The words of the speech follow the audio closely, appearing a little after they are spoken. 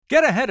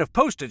Get ahead of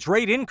postage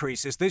rate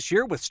increases this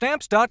year with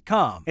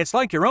Stamps.com. It's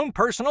like your own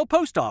personal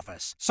post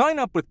office. Sign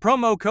up with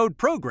promo code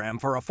PROGRAM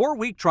for a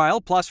 4-week trial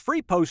plus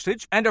free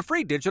postage and a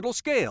free digital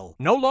scale.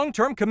 No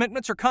long-term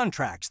commitments or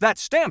contracts.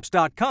 That's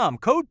Stamps.com,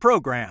 code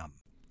PROGRAM.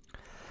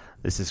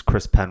 This is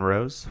Chris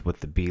Penrose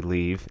with the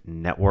Believe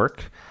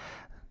Network,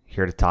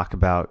 here to talk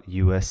about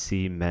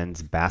USC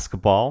men's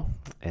basketball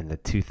and the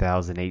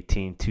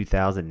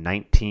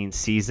 2018-2019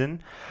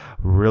 season.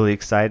 Really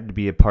excited to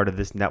be a part of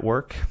this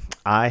network.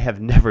 I have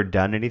never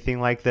done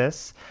anything like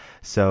this,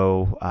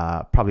 so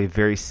probably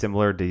very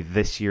similar to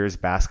this year's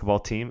basketball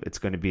team. It's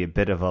going to be a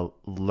bit of a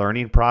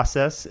learning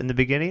process in the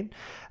beginning.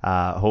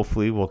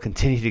 Hopefully we'll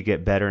continue to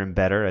get better and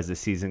better as the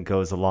season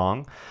goes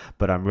along,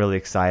 but I'm really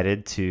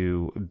excited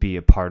to be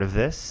a part of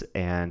this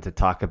and to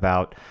talk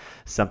about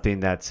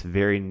something that's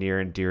very near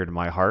and dear to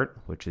my heart,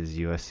 which is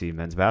USC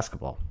men's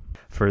basketball.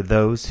 For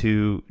those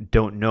who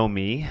don't know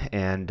me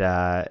and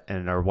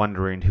are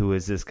wondering who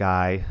is this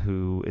guy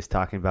who is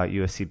talking about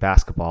USC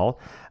basketball,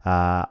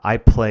 I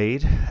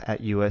played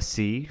at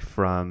USC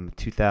from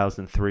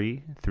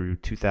 2003 through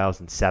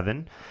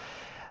 2007.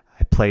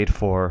 I played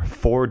for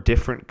 4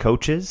 different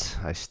coaches.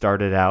 I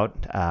started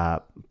out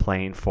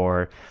playing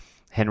for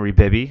Henry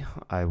Bibby.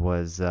 I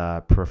was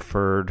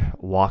preferred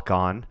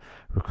walk-on,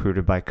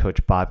 recruited by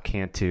Coach Bob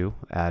Cantu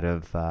out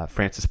of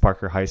Francis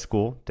Parker High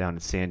School down in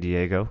San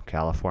Diego,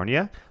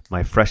 California.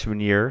 My freshman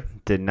year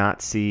did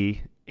not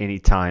see any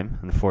time,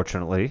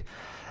 unfortunately.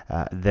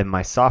 Then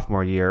my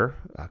sophomore year,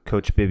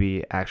 Coach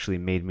Bibby actually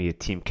made me a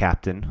team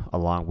captain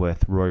along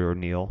with Roy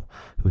O'Neal,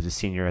 who was a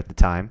senior at the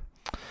time.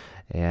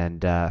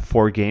 And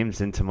 4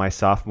 games into my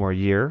sophomore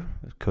year,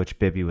 Coach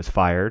Bibby was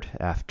fired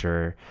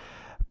after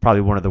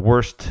probably one of the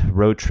worst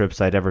road trips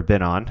I'd ever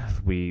been on.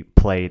 We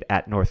played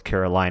at North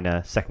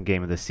Carolina, second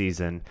game of the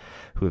season,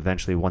 who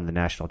eventually won the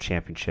national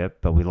championship,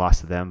 but we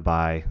lost to them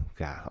by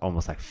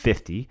almost like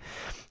 50.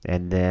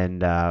 And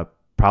then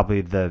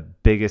probably the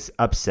biggest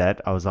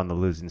upset I was on the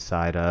losing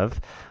side of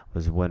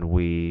was when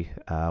we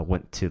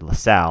went to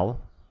LaSalle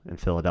in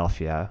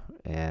Philadelphia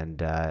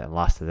and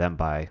lost to them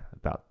by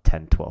about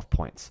 10, 12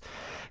 points.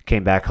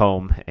 Came back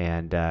home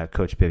and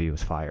Coach Bibby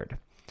was fired.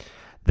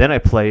 Then I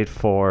played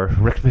for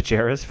Rick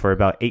Majerus for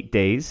about 8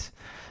 days.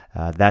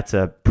 That's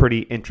a pretty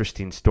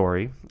interesting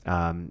story.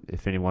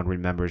 If anyone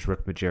remembers,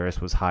 Rick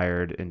Majerus was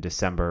hired in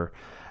December,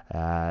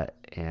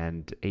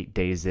 and 8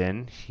 days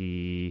in,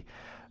 he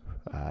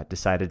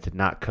decided to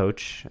not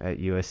coach at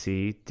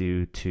USC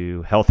due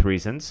to health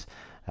reasons.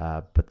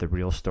 But the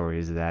real story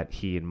is that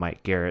he and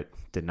Mike Garrett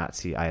did not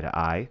see eye to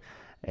eye,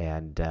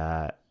 and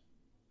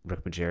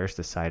Rick Majerus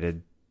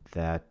decided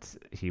that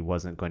he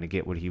wasn't going to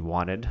get what he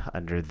wanted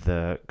under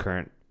the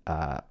current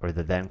or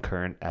the then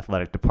current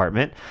athletic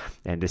department,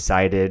 and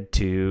decided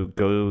to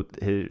go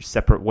his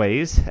separate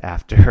ways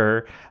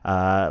after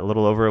a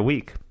little over a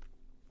week.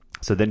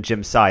 So then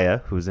Jim Saya,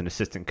 who was an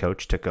assistant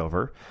coach, took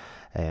over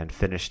and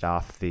finished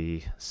off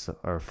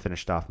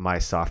my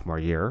sophomore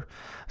year.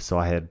 So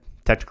I had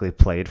technically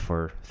played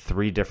for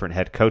 3 different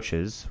head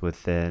coaches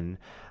within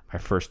my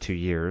first 2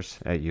 years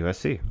at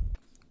USC.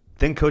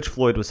 Then Coach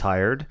Floyd was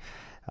hired.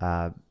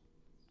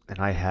 And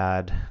I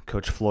had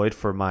Coach Floyd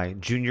for my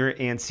junior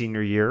and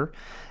senior year.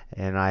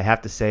 And I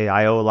have to say,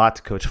 I owe a lot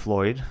to Coach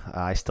Floyd.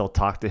 I still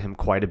talk to him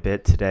quite a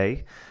bit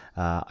today.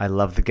 I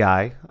love the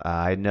guy.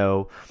 I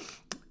know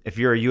if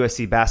you're a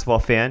USC basketball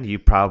fan, you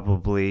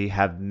probably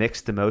have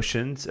mixed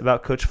emotions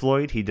about Coach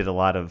Floyd. He did a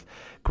lot of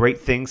great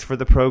things for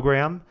the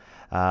program.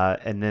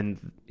 And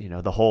then,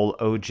 the whole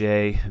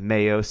OJ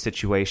Mayo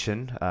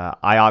situation.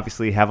 I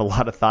obviously have a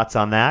lot of thoughts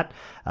on that.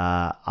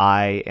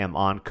 I am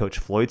on Coach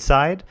Floyd's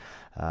side.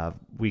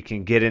 We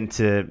can get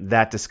into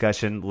that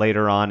discussion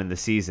later on in the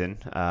season.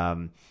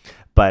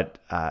 But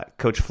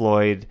Coach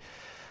Floyd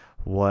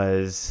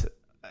was,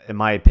 in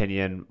my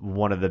opinion,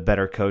 one of the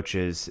better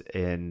coaches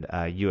in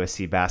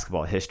USC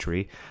basketball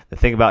history. The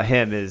thing about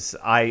him is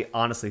I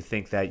honestly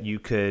think that you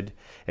could,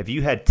 if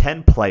you had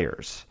 10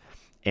 players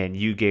and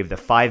you gave the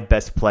 5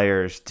 best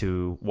players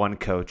to one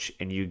coach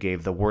and you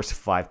gave the worst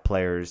 5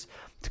 players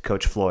to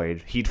Coach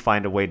Floyd, he'd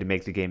find a way to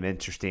make the game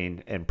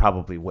interesting and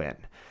probably win.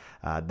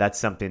 That's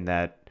something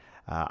that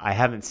I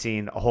haven't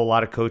seen a whole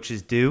lot of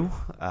coaches do.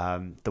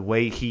 The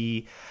way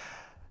he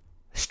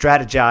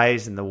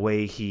strategized and the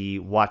way he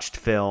watched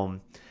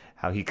film,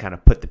 how he kind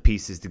of put the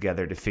pieces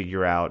together to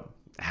figure out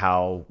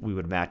how we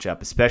would match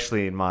up,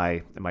 especially in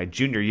my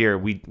junior year,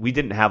 we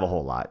didn't have a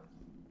whole lot.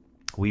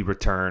 We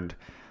returned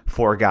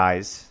 4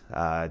 guys,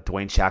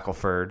 Dwayne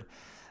Shackelford,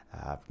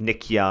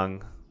 Nick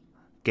Young,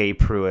 Gabe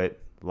Pruitt,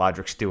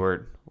 Lodrick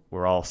Stewart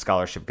were all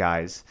scholarship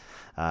guys,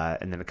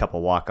 and then a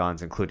couple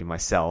walk-ons, including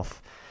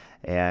myself.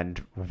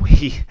 And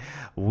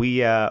we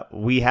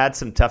had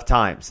some tough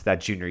times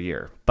that junior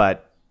year.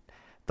 But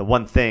the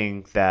one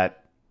thing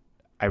that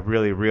I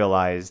really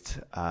realized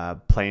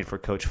playing for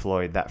Coach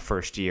Floyd that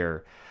first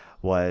year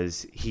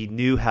was he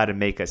knew how to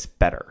make us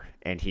better,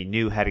 and he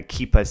knew how to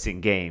keep us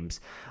in games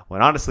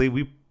when honestly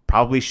we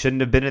probably shouldn't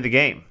have been in the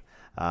game.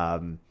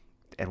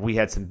 And we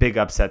had some big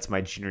upsets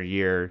my junior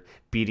year,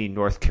 beating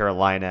North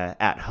Carolina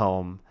at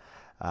home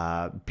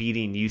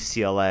beating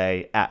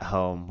UCLA at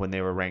home when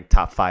they were ranked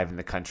top 5 in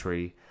the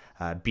country,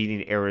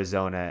 beating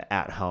Arizona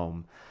at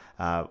home.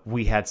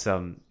 We had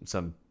some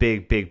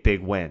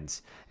big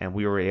wins, and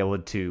we were able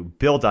to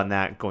build on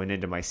that going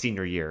into my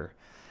senior year,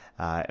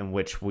 in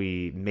which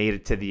we made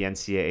it to the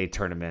NCAA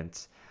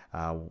tournament,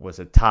 was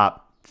a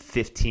top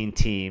 15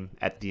 team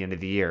at the end of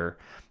the year,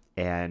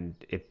 and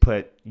it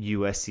put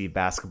USC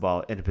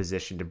basketball in a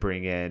position to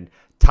bring in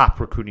top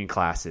recruiting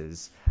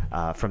classes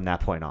from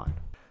that point on.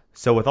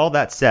 So with all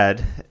that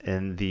said,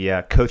 in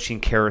the coaching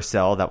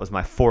carousel, that was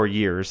my 4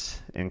 years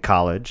in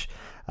college.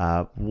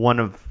 One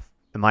of,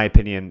 in my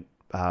opinion,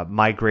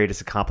 my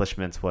greatest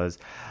accomplishments was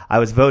I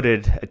was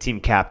voted a team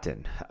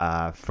captain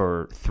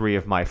for 3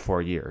 of my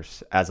 4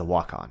 years as a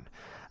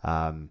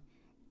walk-on.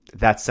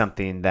 That's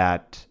something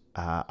that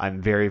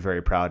I'm very,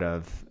 very proud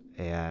of.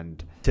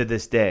 And to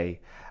this day,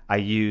 I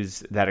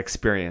use that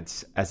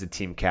experience as a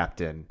team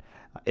captain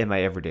in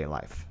my everyday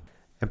life.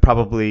 And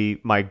probably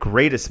my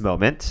greatest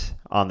moment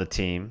on the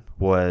team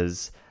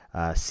was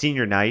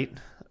senior night,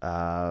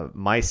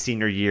 my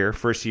senior year,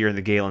 first year in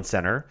the Galen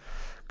Center.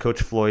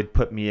 Coach Floyd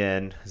put me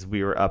in as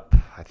we were up,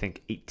 I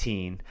think,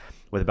 18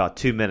 with about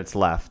 2 minutes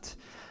left.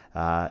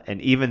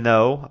 And even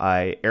though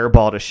I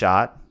airballed a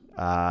shot,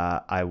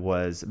 I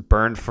was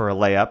burned for a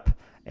layup,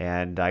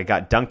 and I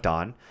got dunked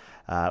on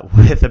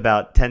with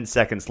about 10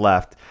 seconds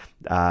left.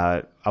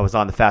 I was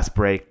on the fast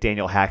break.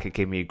 Daniel Hackett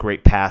gave me a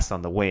great pass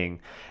on the wing,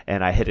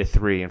 and I hit a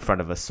 3 in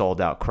front of a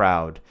sold-out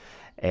crowd,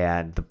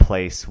 and the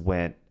place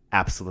went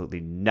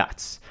absolutely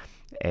nuts.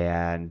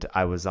 And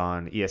I was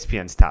on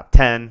ESPN's Top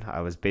 10.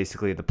 I was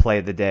basically the play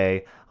of the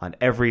day on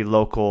every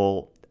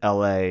local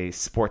LA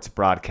sports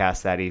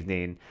broadcast that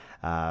evening.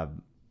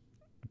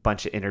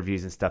 Bunch of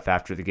interviews and stuff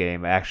after the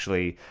game. I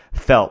actually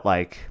felt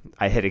like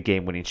I hit a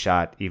game-winning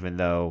shot, even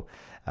though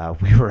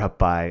we were up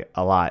by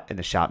a lot and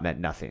the shot meant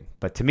nothing.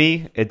 But to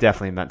me, it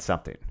definitely meant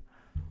something.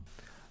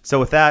 So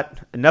with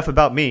that, enough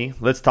about me.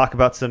 Let's talk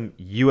about some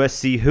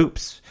USC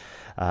hoops.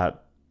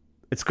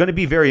 It's going to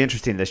be very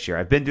interesting this year.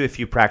 I've been to a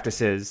few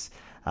practices.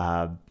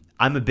 I'm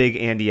a big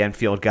Andy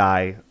Enfield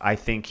guy. I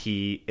think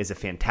he is a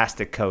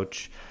fantastic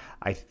coach.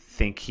 I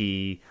think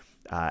he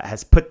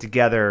has put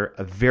together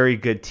a very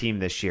good team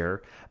this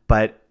year,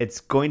 but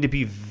it's going to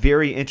be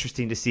very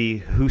interesting to see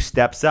who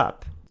steps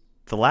up.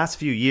 The last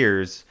few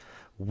years,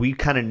 we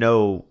kind of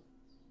know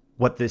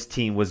what this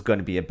team was going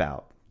to be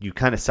about. You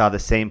kind of saw the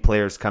same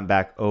players come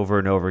back over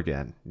and over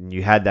again. And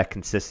you had that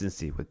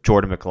consistency with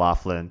Jordan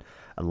McLaughlin,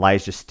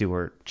 Elijah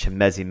Stewart,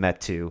 Chimezie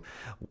Metu.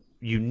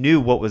 You knew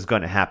what was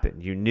going to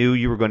happen. You knew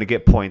you were going to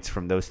get points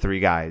from those 3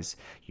 guys.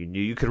 You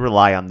knew you could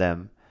rely on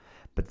them.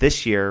 But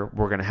this year,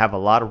 we're going to have a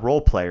lot of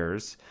role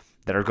players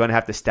that are going to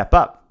have to step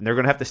up. And they're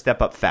going to have to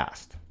step up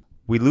fast.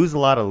 We lose a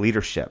lot of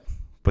leadership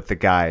with the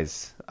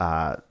guys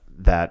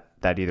that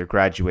either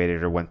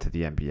graduated or went to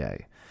the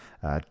NBA.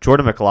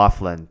 Jordan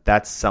McLaughlin,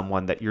 that's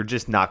someone that you're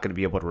just not going to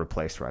be able to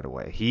replace right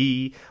away.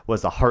 He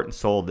was the heart and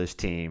soul of this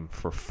team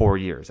for 4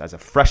 years. As a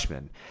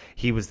freshman,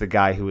 he was the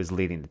guy who was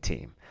leading the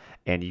team.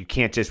 And you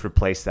can't just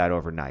replace that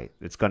overnight.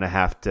 It's going to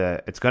have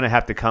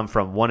to come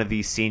from one of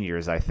these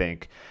seniors, I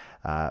think,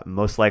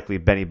 most likely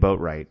Benny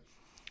Boatwright,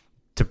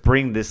 to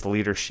bring this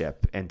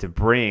leadership and to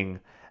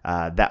bring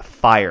that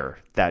fire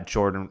that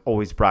Jordan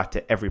always brought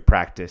to every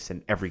practice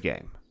and every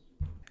game.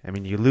 I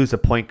mean, you lose a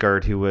point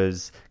guard who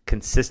was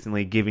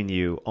consistently giving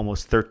you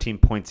almost 13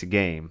 points a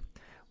game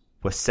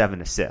with 7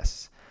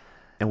 assists.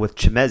 And with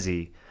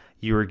Chimezie,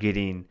 you were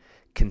getting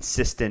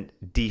consistent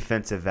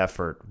defensive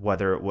effort,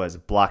 whether it was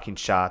blocking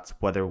shots,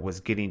 whether it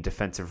was getting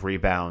defensive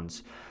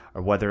rebounds,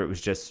 or whether it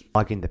was just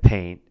plugging the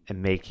paint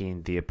and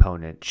making the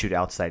opponent shoot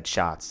outside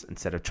shots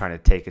instead of trying to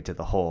take it to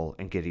the hole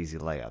and get easy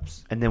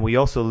layups. And then we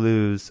also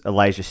lose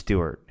Elijah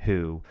Stewart,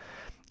 who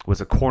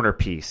was a corner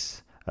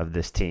piece of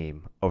this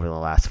team over the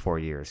last 4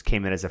 years.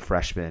 Came in as a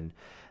freshman.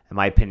 In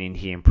my opinion,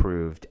 he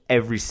improved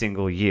every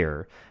single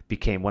year,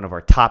 became one of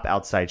our top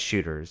outside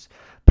shooters,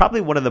 probably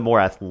one of the more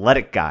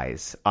athletic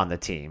guys on the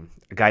team,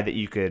 a guy that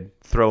you could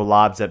throw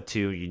lobs up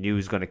to. You knew he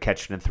was going to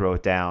catch it and throw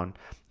it down.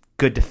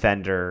 Good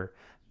defender,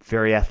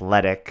 very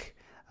athletic,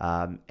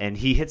 and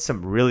he hit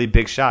some really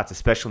big shots,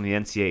 especially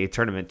in the NCAA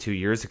tournament 2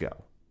 years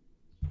ago.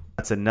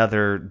 That's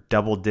another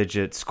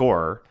double-digit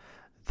scorer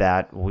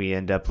that we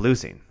end up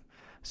losing.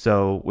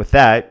 So with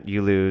that,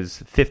 you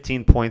lose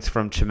 15 points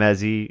from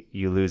Chimezie,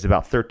 you lose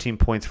about 13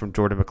 points from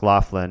Jordan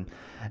McLaughlin,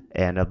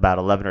 and about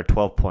 11 or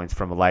 12 points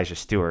from Elijah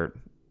Stewart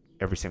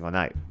every single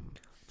night.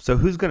 So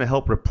who's going to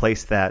help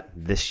replace that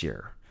this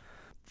year?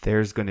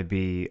 There's going to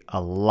be a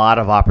lot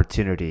of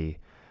opportunity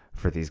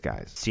for these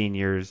guys.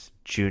 Seniors,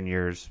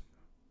 juniors,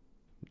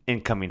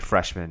 incoming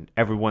freshmen,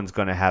 everyone's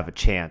going to have a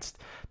chance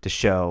to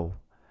show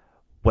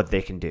what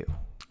they can do.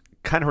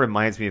 Kind of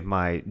reminds me of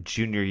my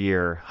junior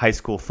year high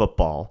school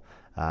football.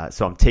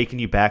 So I'm taking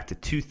you back to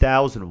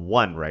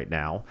 2001 right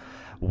now,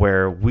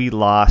 where we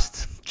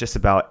lost just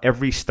about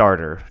every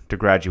starter to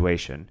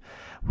graduation.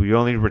 We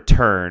only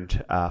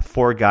returned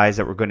 4 guys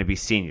that were going to be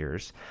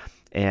seniors.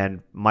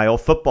 And my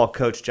old football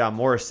coach, John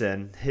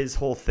Morrison, his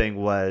whole thing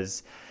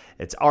was,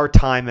 It's our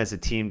time as a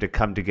team to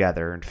come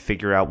together and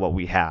figure out what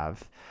we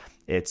have.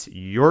 It's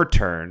your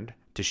turn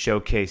to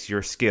showcase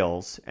your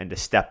skills and to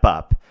step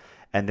up.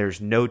 And there's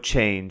no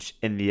change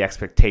in the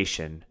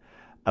expectation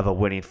of a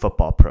winning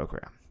football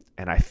program.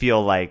 And I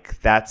feel like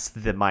that's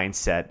the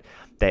mindset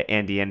that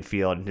Andy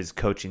Enfield and his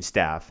coaching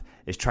staff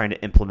is trying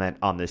to implement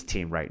on this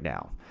team right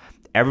now.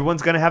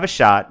 Everyone's going to have a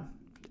shot.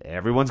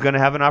 Everyone's going to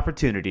have an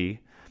opportunity.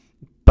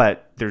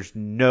 But there's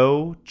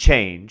no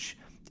change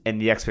in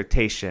the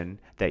expectation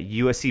that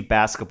USC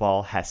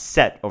basketball has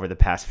set over the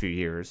past few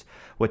years,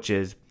 which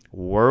is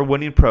we're a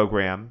winning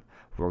program.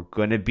 We're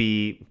going to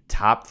be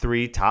top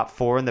 3, top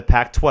 4 in the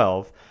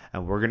Pac-12,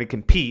 and we're going to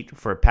compete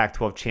for a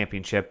Pac-12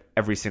 championship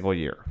every single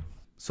year.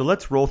 So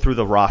let's roll through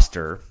the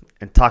roster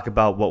and talk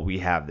about what we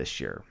have this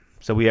year.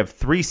 So we have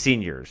 3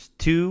 seniors,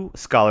 2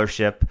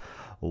 scholarship,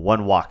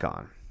 1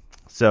 walk-on.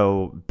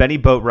 So Benny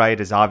Boatwright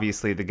is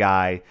obviously the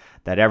guy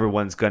that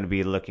everyone's going to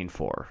be looking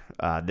for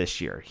this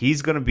year.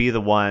 He's going to be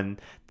the one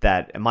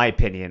that, in my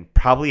opinion,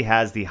 probably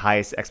has the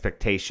highest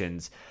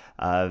expectations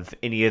of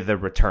any of the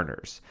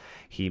returners.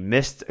 He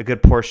missed a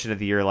good portion of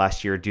the year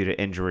last year due to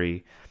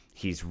injury.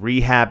 He's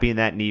rehabbing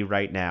that knee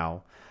right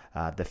now.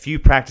 The few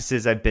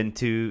practices I've been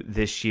to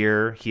this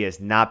year, he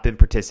has not been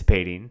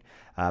participating,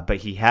 but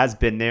he has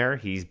been there.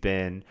 He's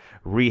been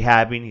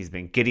rehabbing. He's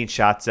been getting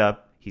shots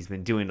up. He's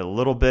been doing a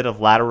little bit of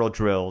lateral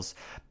drills,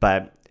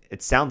 but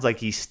it sounds like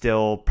he's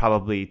still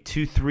probably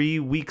 2-3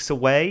 weeks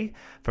away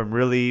from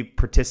really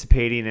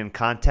participating in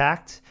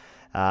contact.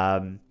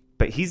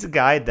 But he's a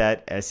guy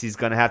that as he's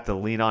going to have to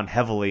lean on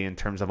heavily in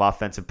terms of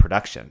offensive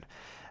production.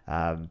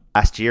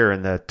 Last year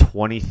in the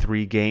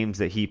 23 games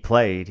that he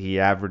played, he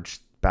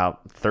averaged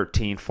about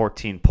 13,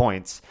 14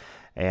 points,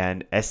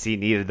 and SC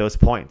needed those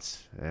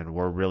points. And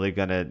we're really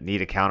going to need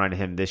to count on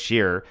him this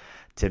year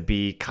to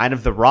be kind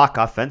of the rock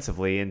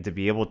offensively and to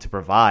be able to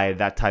provide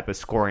that type of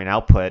scoring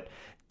output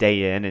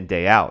day in and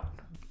day out.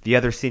 The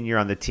other senior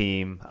on the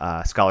team,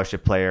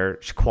 scholarship player,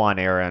 Shaquan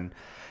Aaron,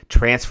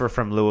 transfer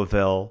from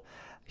Louisville.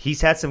 He's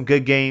had some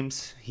good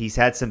games. He's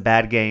had some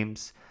bad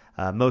games.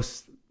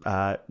 Most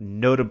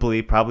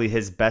notably, probably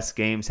his best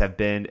games have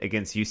been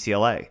against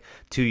UCLA.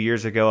 2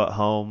 years ago at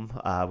home,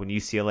 when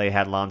UCLA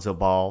had Lonzo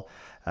Ball,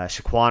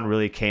 Shaquan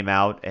really came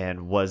out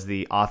and was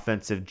the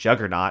offensive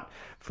juggernaut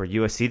for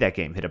USC that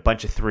game. Hit a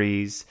bunch of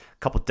threes, a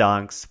couple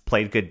dunks,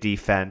 played good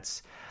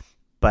defense.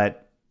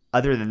 But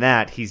other than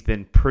that, he's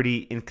been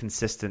pretty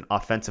inconsistent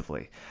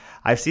offensively.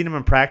 I've seen him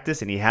in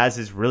practice, and he has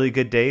his really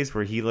good days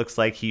where he looks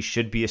like he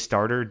should be a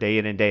starter day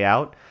in and day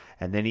out.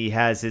 And then he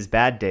has his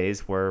bad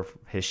days where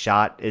his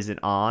shot isn't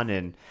on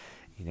and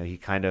he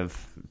kind of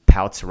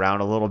pouts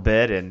around a little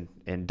bit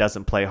and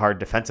doesn't play hard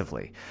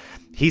defensively.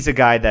 He's a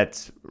guy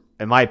that's,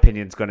 in my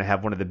opinion, is going to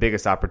have one of the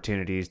biggest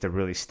opportunities to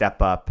really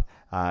step up,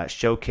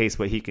 showcase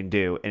what he can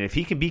do. And if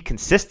he can be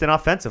consistent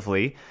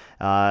offensively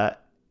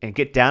and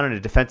get down in a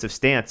defensive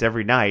stance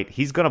every night,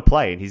 he's going to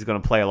play, and he's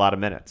going to play a lot of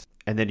minutes.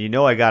 And then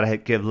I got to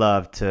give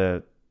love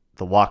to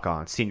the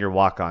walk-on, senior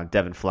walk-on,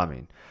 Devin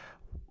Fleming.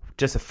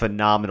 Just a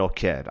phenomenal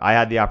kid. I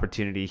had the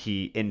opportunity.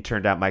 He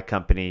interned at my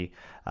company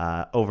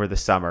over the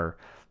summer.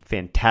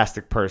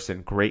 Fantastic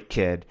person, great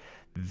kid.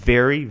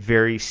 Very,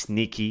 very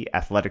sneaky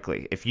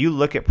athletically. If you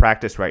look at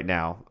practice right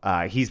now,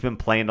 he's been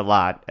playing a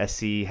lot.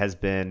 SC has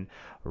been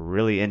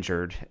really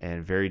injured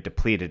and very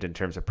depleted in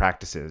terms of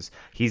practices.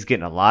 He's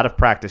getting a lot of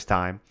practice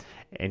time,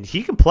 and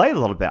he can play a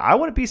little bit. I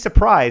wouldn't be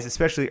surprised,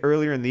 especially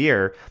earlier in the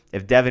year,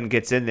 if Devin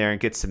gets in there and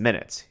gets some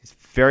minutes. He's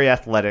very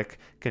athletic,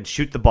 can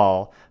shoot the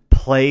ball,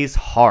 plays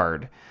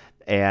hard.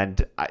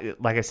 And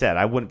like I said,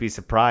 I wouldn't be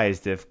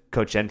surprised if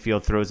Coach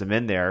Enfield throws him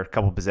in there a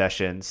couple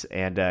possessions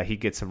and he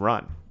gets some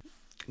run.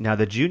 Now,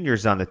 the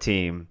juniors on the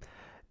team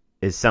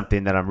is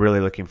something that I'm really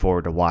looking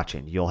forward to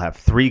watching. You'll have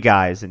 3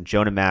 guys in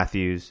Jonah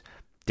Matthews,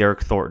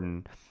 Derek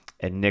Thornton,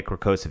 and Nick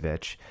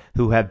Rakocevic,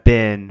 who have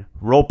been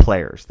role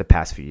players the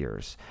past few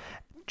years.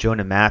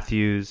 Jonah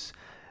Matthews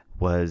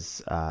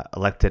was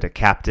elected a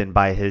captain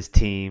by his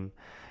team.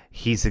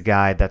 He's a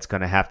guy that's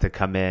going to have to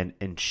come in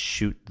and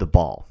shoot the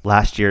ball.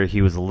 Last year,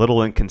 he was a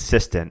little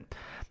inconsistent.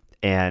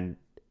 And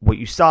what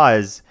you saw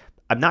is,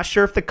 I'm not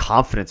sure if the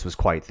confidence was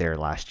quite there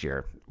last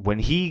year. When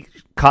he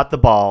caught the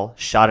ball,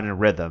 shot in a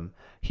rhythm,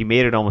 he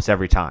made it almost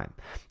every time.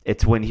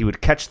 It's when he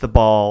would catch the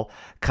ball,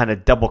 kind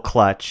of double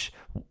clutch,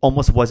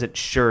 almost wasn't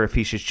sure if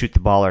he should shoot the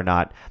ball or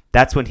not.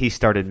 That's when he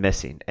started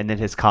missing, and then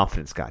his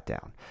confidence got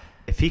down.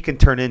 If he can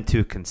turn into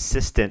a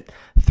consistent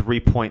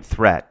three-point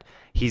threat,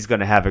 he's going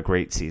to have a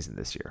great season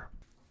this year.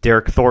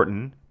 Derek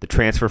Thornton, the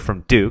transfer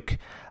from Duke,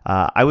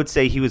 I would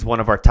say he was one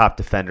of our top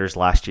defenders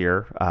last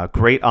year.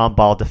 Great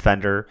on-ball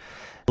defender,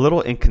 a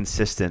little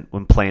inconsistent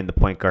when playing the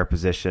point guard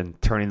position,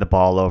 turning the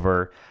ball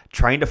over,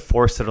 trying to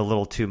force it a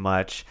little too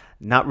much,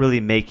 not really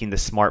making the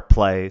smart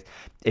play.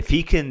 If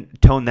he can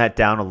tone that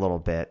down a little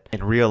bit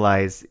and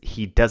realize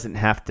he doesn't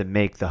have to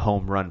make the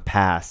home run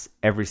pass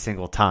every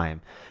single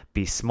time,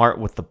 be smart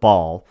with the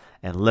ball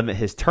and limit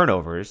his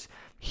turnovers,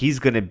 he's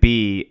going to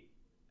be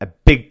a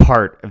big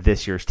part of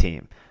this year's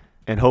team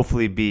and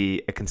hopefully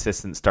be a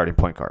consistent starting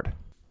point guard.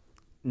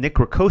 Nick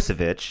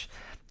Rakocevic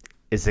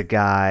is a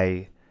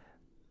guy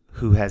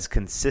who has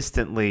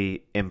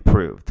consistently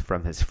improved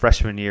from his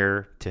freshman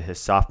year to his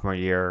sophomore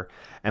year.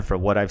 And for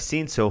what I've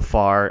seen so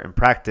far in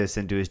practice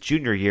into his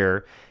junior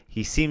year,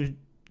 he seemed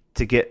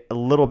to get a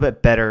little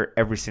bit better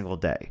every single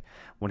day.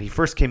 When he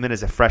first came in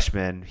as a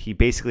freshman, he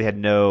basically had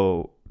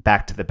no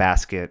back to the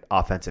basket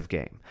offensive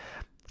game.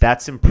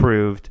 That's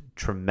improved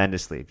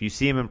tremendously. If you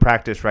see him in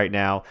practice right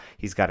now,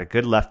 he's got a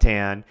good left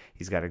hand.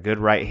 He's got a good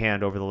right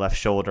hand over the left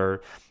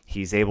shoulder.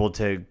 He's able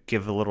to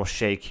give a little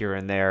shake here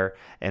and there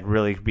and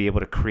really be able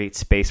to create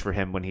space for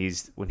him when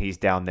he's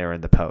down there in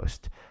the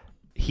post.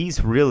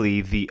 He's really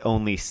the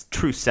only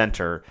true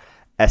center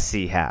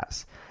SC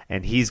has,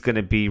 and he's going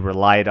to be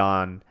relied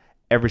on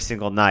every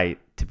single night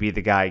to be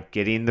the guy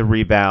getting the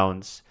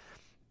rebounds,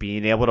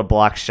 being able to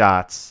block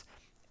shots,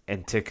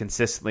 and to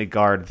consistently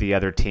guard the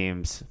other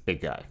team's big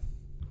guy.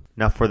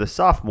 Now for the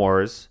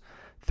sophomores,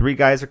 3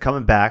 guys are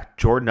coming back: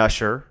 Jordan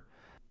Usher,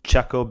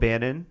 Chuck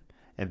O'Bannon,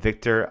 and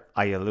Victor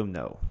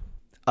Ayalumno.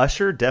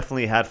 Usher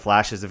definitely had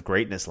flashes of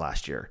greatness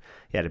last year.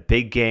 He had a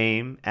big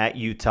game at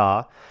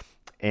Utah,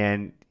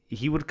 and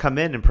he would come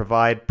in and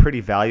provide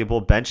pretty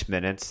valuable bench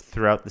minutes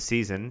throughout the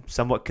season,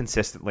 somewhat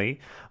consistently,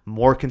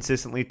 more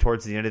consistently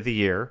towards the end of the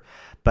year.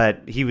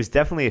 But he was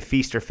definitely a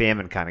feast or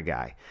famine kind of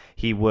guy.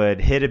 He would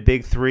hit a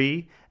big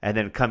 3 and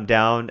then come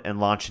down and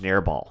launch an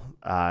air ball.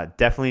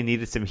 Definitely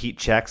needed some heat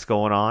checks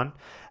going on.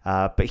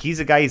 But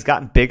he's a guy, he's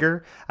gotten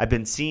bigger. I've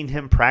been seeing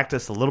him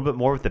practice a little bit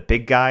more with the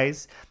big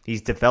guys.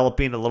 He's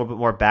developing a little bit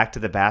more back to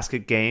the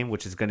basket game,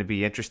 which is going to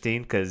be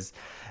interesting because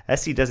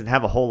SC doesn't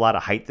have a whole lot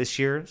of height this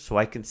year. So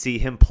I can see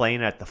him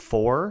playing at the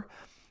 4.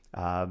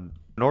 In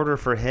order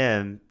for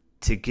him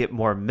to get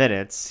more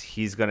minutes,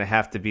 he's going to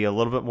have to be a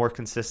little bit more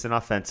consistent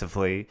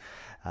offensively,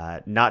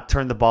 not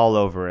turn the ball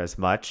over as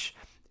much,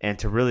 and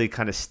to really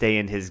kind of stay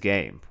in his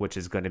game, which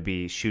is going to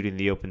be shooting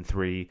the open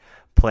 3,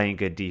 playing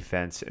good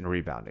defense, and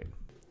rebounding.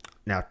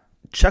 Now,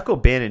 Chuck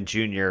O'Bannon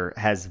Jr.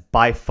 has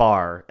by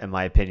far, in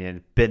my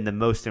opinion, been the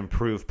most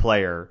improved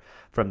player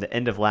from the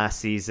end of last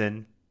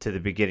season to the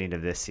beginning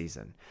of this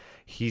season.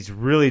 He's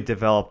really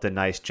developed a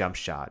nice jump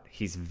shot.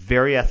 He's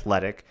very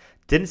athletic.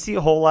 Didn't see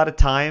a whole lot of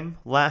time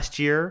last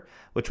year,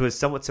 which was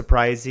somewhat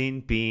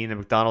surprising, being a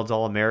McDonald's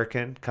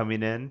All-American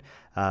coming in.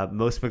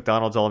 Most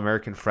McDonald's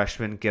All-American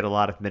freshmen get a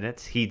lot of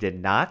minutes. He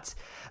did not.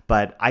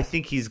 But I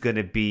think he's going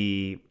to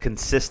be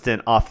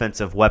consistent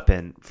offensive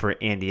weapon for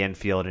Andy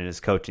Enfield and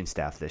his coaching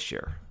staff this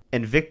year.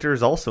 And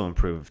Victor's also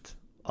improved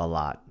a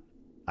lot.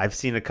 I've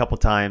seen a couple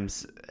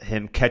times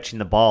him catching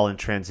the ball in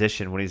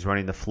transition when he's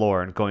running the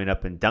floor and going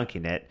up and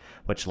dunking it,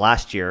 which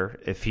last year,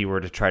 if he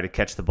were to try to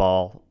catch the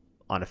ball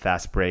on a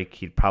fast break,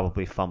 he'd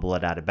probably fumble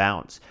it out of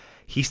bounds.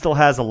 He still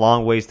has a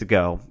long ways to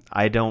go.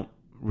 I don't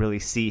really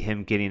see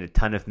him getting a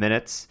ton of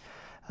minutes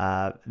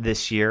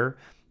this year,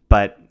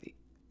 but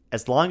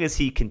as long as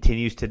he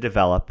continues to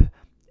develop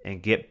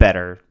and get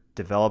better,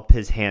 develop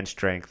his hand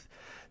strength,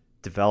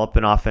 develop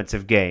an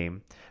offensive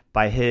game,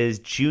 by his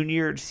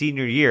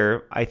senior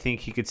year, I think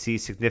he could see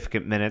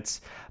significant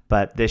minutes.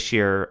 But this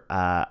year,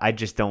 I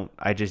just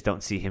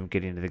don't see him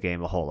getting into the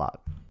game a whole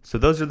lot. So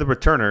those are the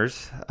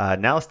returners.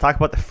 Now let's talk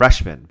about the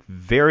freshmen.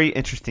 Very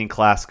interesting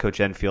class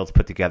Coach Enfield's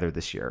put together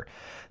this year.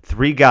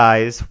 3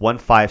 guys, 1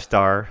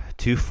 5-star,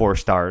 2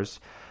 4-stars,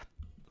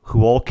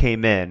 who all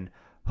came in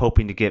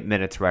hoping to get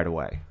minutes right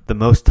away. The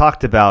most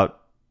talked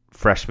about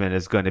freshman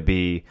is going to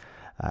be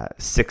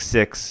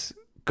 6'6"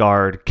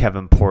 guard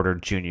Kevin Porter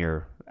Jr.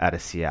 out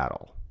of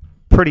Seattle.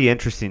 Pretty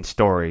interesting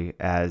story,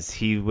 as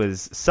he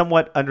was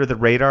somewhat under the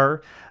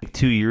radar.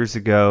 2 years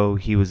ago,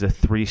 he was a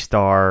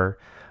 3-star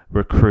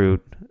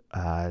recruit,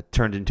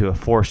 turned into a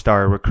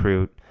 4-star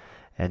recruit,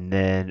 and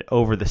then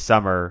over the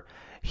summer,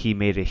 he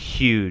made a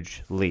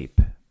huge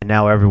leap. And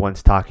now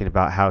everyone's talking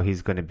about how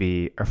he's going to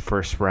be a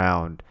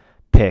first-round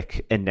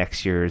pick in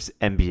next year's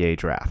NBA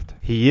draft.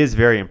 He is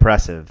very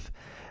impressive.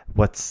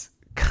 What's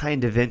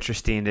kind of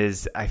interesting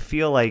is I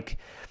feel like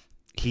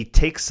he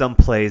takes some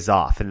plays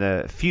off. In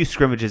the few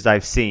scrimmages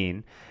I've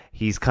seen,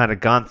 he's kind of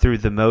gone through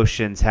the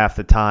motions half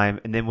the time,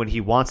 and then when he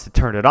wants to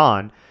turn it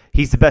on,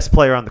 he's the best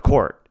player on the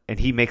court, and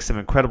he makes some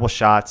incredible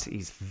shots.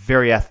 He's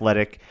very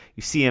athletic.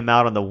 You see him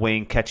out on the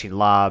wing catching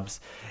lobs.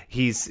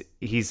 He's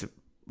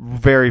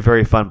very,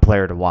 very fun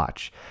player to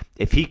watch.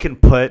 If he can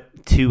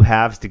put 2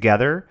 halves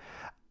together,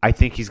 I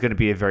think he's going to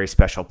be a very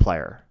special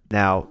player.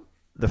 Now,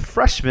 the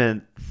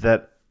freshman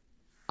that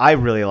I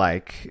really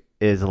like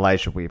is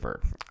Elijah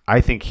Weaver. I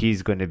think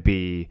he's going to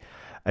be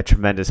a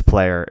tremendous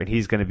player, and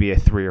he's going to be a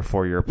 3 or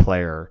 4 year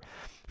player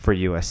for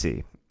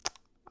USC.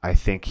 I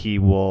think he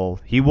will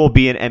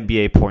be an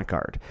NBA point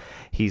guard.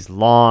 He's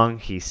long,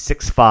 he's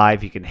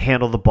 6'5", he can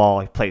handle the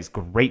ball, he plays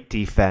great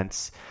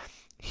defense.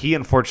 He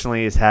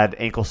unfortunately has had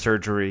ankle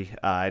surgery,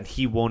 and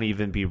he won't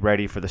even be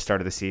ready for the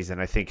start of the season.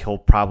 I think he'll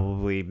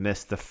probably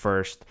miss the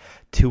first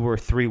 2 or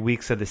 3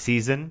 weeks of the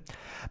season.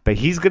 But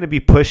he's going to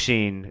be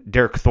pushing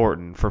Derek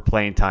Thornton for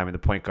playing time in the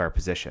point guard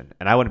position.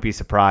 And I wouldn't be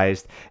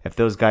surprised if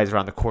those guys are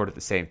on the court at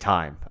the same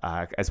time,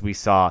 as we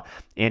saw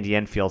Andy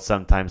Enfield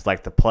sometimes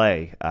like to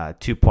play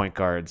 2 point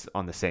guards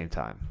on the same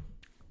time.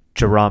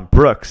 Jerron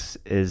Brooks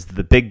is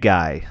the big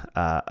guy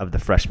of the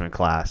freshman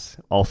class,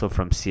 also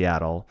from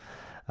Seattle.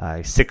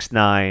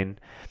 6'9".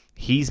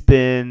 He's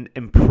been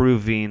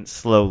improving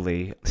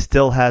slowly,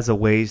 still has a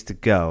ways to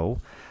go,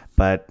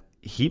 but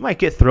he might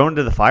get thrown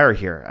to the fire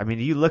here. I mean,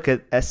 you look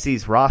at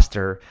SC's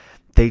roster,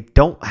 they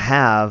don't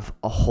have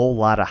a whole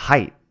lot of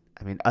height.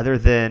 I mean, other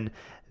than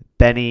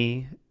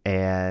Benny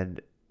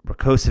and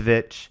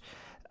Rakocevic,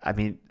 I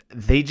mean,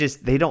 they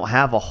don't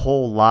have a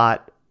whole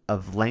lot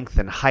of length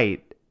and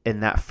height in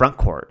that front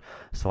court.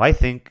 So I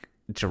think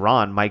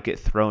Jerron might get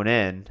thrown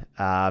in,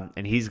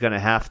 and he's going to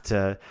have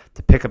to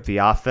pick up the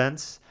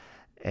offense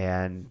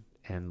and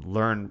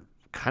learn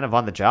kind of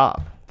on the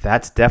job.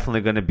 That's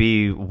definitely going to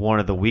be one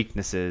of the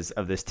weaknesses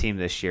of this team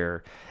this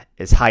year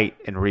is height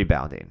and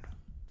rebounding.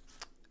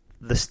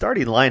 The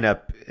starting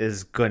lineup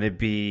is going to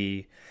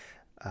be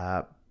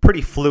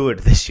pretty fluid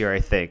this year, I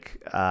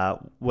think.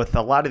 With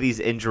a lot of these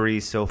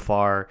injuries so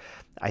far,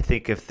 I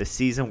think if the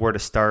season were to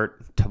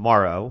start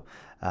tomorrow,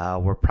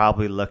 we're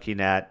probably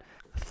looking at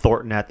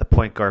Thornton at the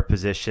point guard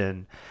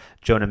position,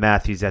 Jonah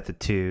Matthews at the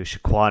 2,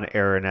 Shaquan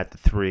Aaron at the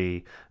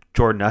 3,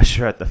 Jordan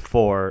Usher at the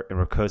 4, and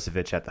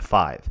Rakocevic at the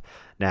 5.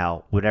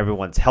 Now, when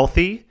everyone's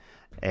healthy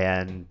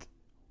and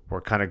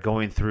we're kind of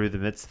going through the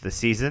midst of the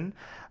season,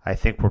 I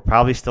think we're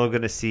probably still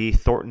going to see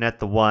Thornton at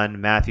the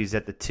 1, Matthews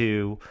at the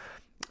 2,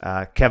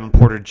 Kevin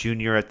Porter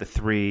Jr. at the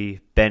 3,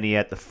 Benny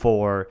at the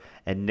 4,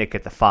 and Nick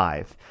at the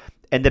 5.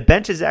 And the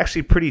bench is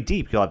actually pretty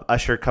deep. You'll have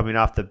Usher coming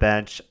off the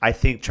bench. I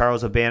think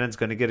Charles O'Bannon's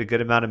going to get a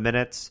good amount of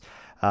minutes.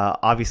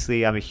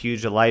 Obviously, I'm a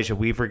huge Elijah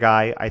Weaver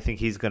guy. I think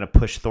he's going to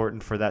push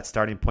Thornton for that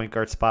starting point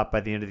guard spot by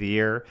the end of the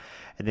year.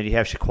 And then you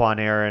have Shaquan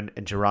Aaron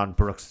and Jerron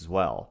Brooks as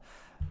well.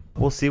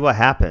 We'll see what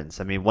happens.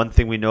 I mean, one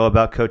thing we know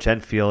about Coach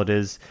Enfield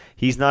is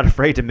he's not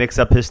afraid to mix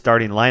up his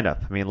starting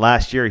lineup. I mean,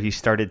 last year he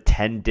started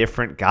 10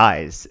 different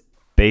guys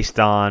based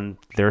on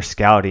their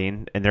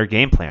scouting and their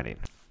game planning.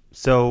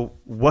 So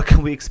what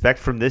can we expect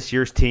from this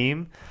year's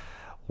team?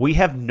 We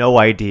have no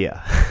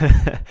idea.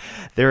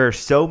 There are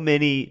so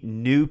many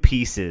new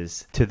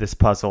pieces to this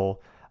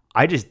puzzle.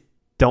 I just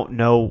don't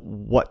know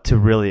what to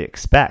really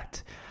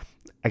expect.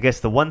 I guess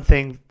the one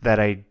thing that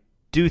I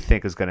do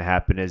think is going to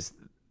happen is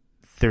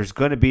there's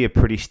going to be a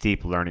pretty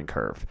steep learning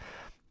curve.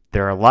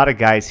 There are a lot of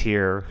guys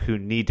here who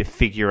need to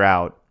figure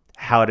out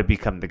how to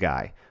become the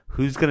guy.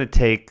 Who's going to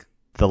take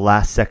the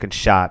last second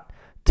shot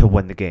to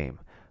win the game?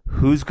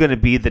 Who's going to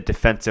be the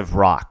defensive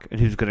rock and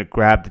who's going to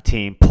grab the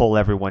team, pull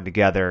everyone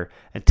together,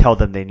 and tell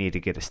them they need to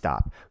get a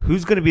stop?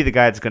 Who's going to be the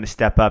guy that's going to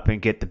step up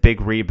and get the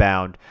big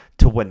rebound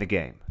to win the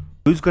game?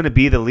 Who's going to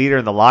be the leader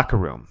in the locker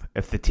room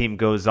if the team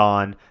goes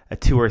on a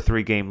 2 or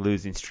 3 game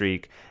losing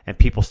streak and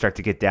people start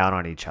to get down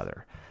on each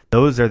other?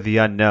 Those are the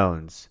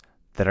unknowns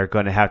that are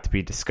going to have to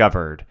be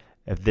discovered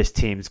if this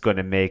team's going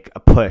to make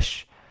a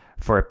push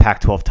for a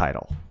Pac-12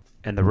 title.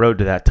 And the road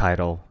to that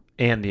title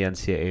and the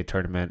NCAA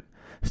tournament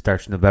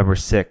starts November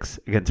 6th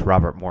against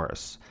Robert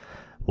Morris.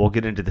 We'll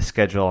get into the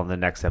schedule on the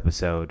next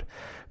episode.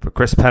 For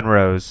Chris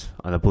Penrose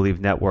on the Believe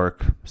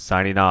Network,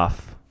 signing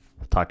off.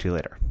 We'll talk to you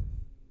later.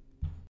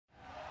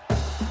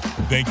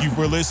 Thank you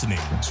for listening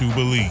to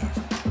Believe.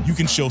 You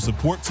can show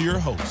support to your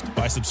host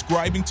by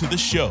subscribing to the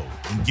show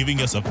and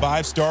giving us a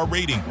 5-star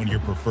rating on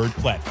your preferred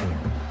platform.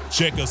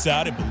 Check us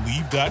out at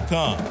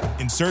Believe.com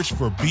and search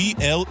for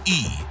BLEAV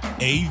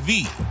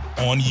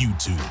on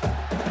YouTube.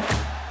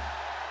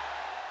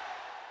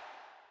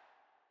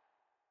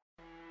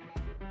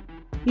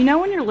 You know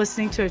when you're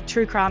listening to a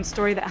true crime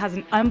story that has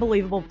an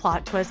unbelievable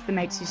plot twist that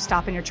makes you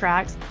stop in your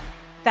tracks?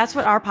 That's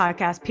what our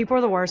podcast, People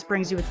Are the Worst,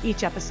 brings you with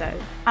each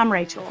episode. I'm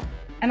Rachel.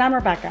 And I'm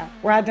Rebecca.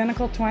 We're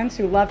identical twins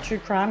who love true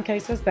crime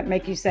cases that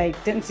make you say,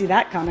 didn't see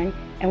that coming,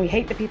 and we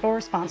hate the people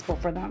responsible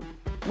for them.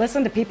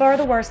 Listen to People Are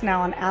the Worst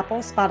now on Apple,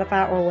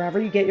 Spotify, or wherever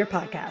you get your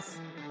podcasts.